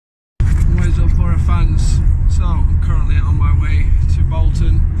friends, so I'm currently on my way to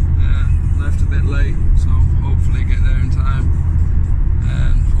Bolton. Left a bit late, so hopefully get there in time.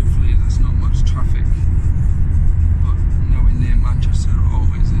 Hopefully there's not much traffic, but knowing near Manchester it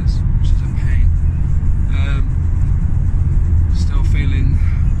always is, which is a pain. Still feeling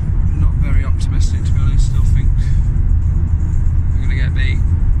not very optimistic, to be honest. Still think we're going to get beat.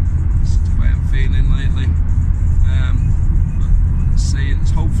 That's the way I'm feeling lately. But let's see.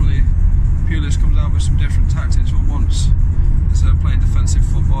 It's hopefully Pulis comes out with some different tactics for once, instead of playing defensive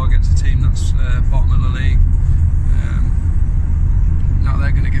football against a team that's bottom of the league. Now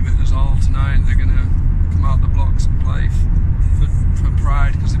they're going to give it us all tonight. They're going to come out the blocks and play for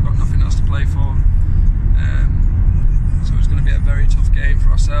pride, because they've got nothing else to play for. So it's going to be a very tough game for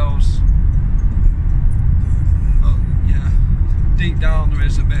ourselves. But yeah, deep down there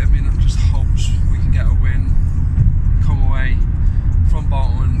is a bit of me that just hopes we can get a win, come away from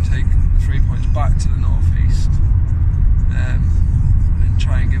Bolton and take the 3 points back to the northeast, and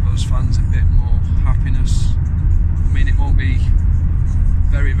try and give us fans a bit more happiness. I mean, it won't be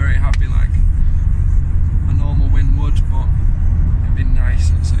very, very happy like a normal win would, but it'd be nice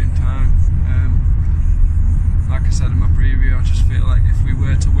at the same time. Like I said in my preview, I just feel like if we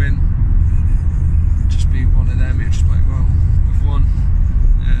were to win, it'd just be one of them. It'd just be like, well, we've won.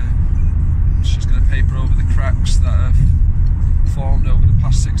 It's just going to paper over the cracks that have formed over the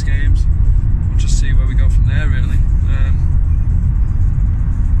past 6 games. We'll just see where we go from there, really.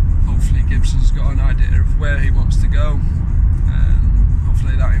 Hopefully Gibson's got an idea of where he wants to go, and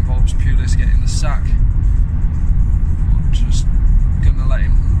hopefully that involves Pulis getting the sack. We're just going to let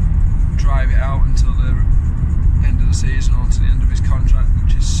him drive it out until the end of the season, or to the end of his contract,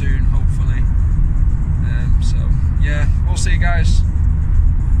 which is soon, hopefully. So yeah, we'll see, guys.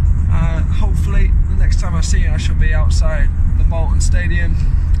 Hopefully the next time I see you I shall be outside the Bolton Stadium,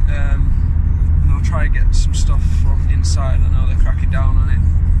 and I'll try and get some stuff from inside. I know they're cracking down on it,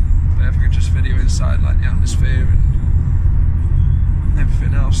 but if I could just video inside, like the atmosphere and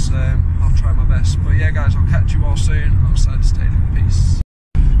everything else, I'll try my best. But yeah, guys, I'll catch you all soon outside the stadium. Peace.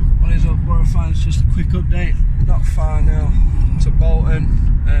 What is up, Borough fans? Just a quick update. Not far now to Bolton.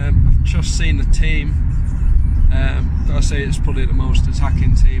 I've just seen the team. Gotta say, it's probably the most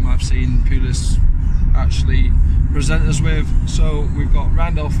attacking team I've seen Pulis actually present us with. So we've got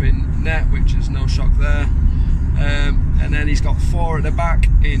Randolph in net, which is no shock there. And then he's got 4 at the back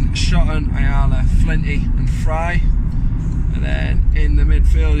in Shotton, Ayala, Flinty and Fry. And then in the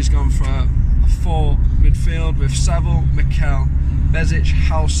midfield he's gone for a 4 midfield with Saville, Mikel, Bezic,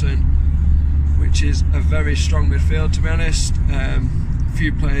 Howson, which is a very strong midfield, to be honest. A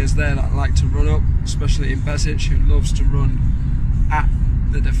few players there that like to run up, especially in Bezic, who loves to run at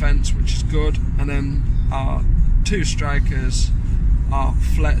the defence, which is good. And then our 2 strikers are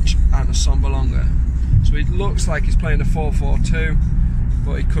Fletch and Assombalonga. So it looks like he's playing a 4-4-2,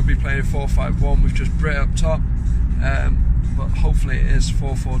 but he could be playing a 4-5-1 with just Britt up top. But hopefully it is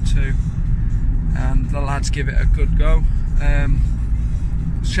 4-4-2, and the lads give it a good go.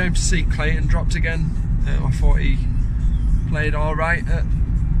 Shame to see Clayton dropped again. I thought he played alright at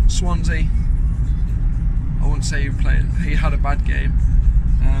Swansea. I wouldn't say he had a bad game,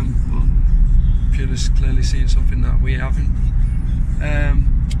 but Pulis clearly seen something that we haven't.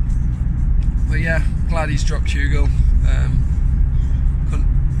 But yeah, glad he's dropped Hugo. Couldn't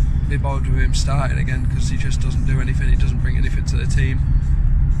be bothered with him starting again, because he just doesn't do anything. He doesn't bring anything to the team.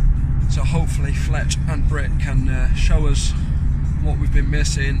 So hopefully Fletch and Britt can show us what we've been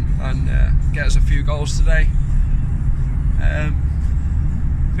missing and get us a few goals today. I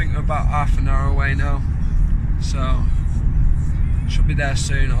think we're about half an hour away now, so should be there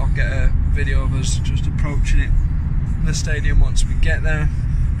soon. I'll get a video of us just approaching it, the stadium, once we get there.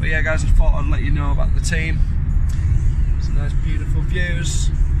 But yeah, guys, I thought I'd let you know about the team. Some nice beautiful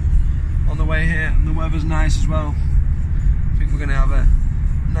views on the way here, and the weather's nice as well. I think we're going to have a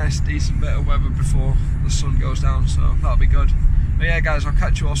nice decent bit of weather before the sun goes down, so that'll be good. But yeah, guys, I'll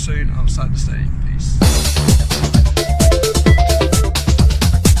catch you all soon outside the stadium. Peace.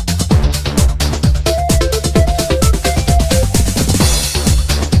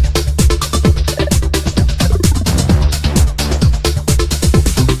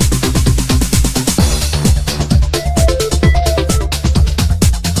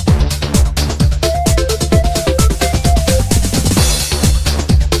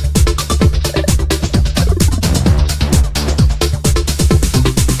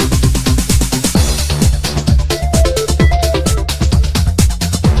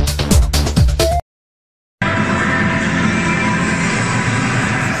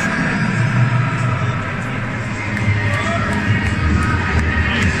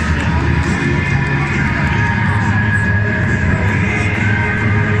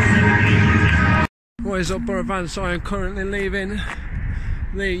 What is up, Borough fans? So I am currently leaving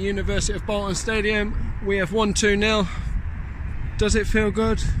the University of Bolton Stadium. We have won 2-0. Does it feel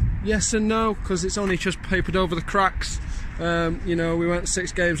good? Yes and no, because it's only just papered over the cracks. You know, we went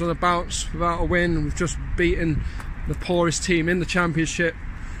 6 games on the bounce without a win. We've just beaten the poorest team in the Championship.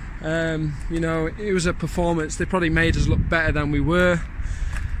 You know, it was a performance. They probably made us look better than we were.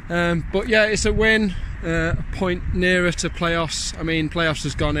 But yeah, it's a win. A point nearer to playoffs. I mean, playoffs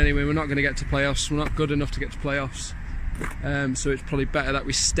has gone anyway. We're not going to get to playoffs. We're not good enough to get to playoffs. So it's probably better that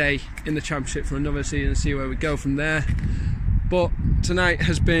we stay in the Championship for another season and see where we go from there. But tonight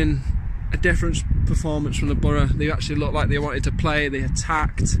has been a different performance from the Borough. They actually looked like they wanted to play. They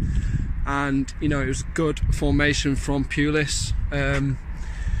attacked, and you know, it was good formation from Pulis.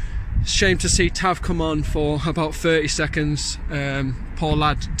 Shame to see Tav come on for about 30 seconds. Poor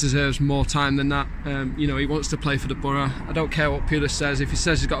lad deserves more time than that. You know, he wants to play for the Borough. I don't care what Pulis says. If he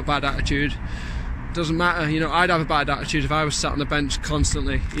says he's got a bad attitude, it doesn't matter. You know, I'd have a bad attitude if I was sat on the bench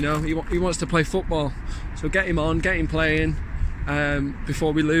constantly. You know, he wants to play football. So get him on, get him playing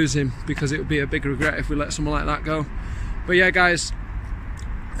before we lose him, because it would be a big regret if we let someone like that go. But yeah, guys,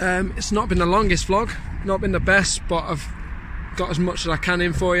 it's not been the longest vlog, not been the best, but I've got as much as I can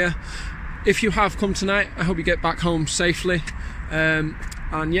in for you. If you have come tonight, I hope you get back home safely. And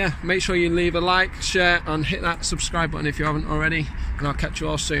yeah, make sure you leave a like, share and hit that subscribe button if you haven't already, and I'll catch you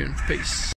all soon. Peace.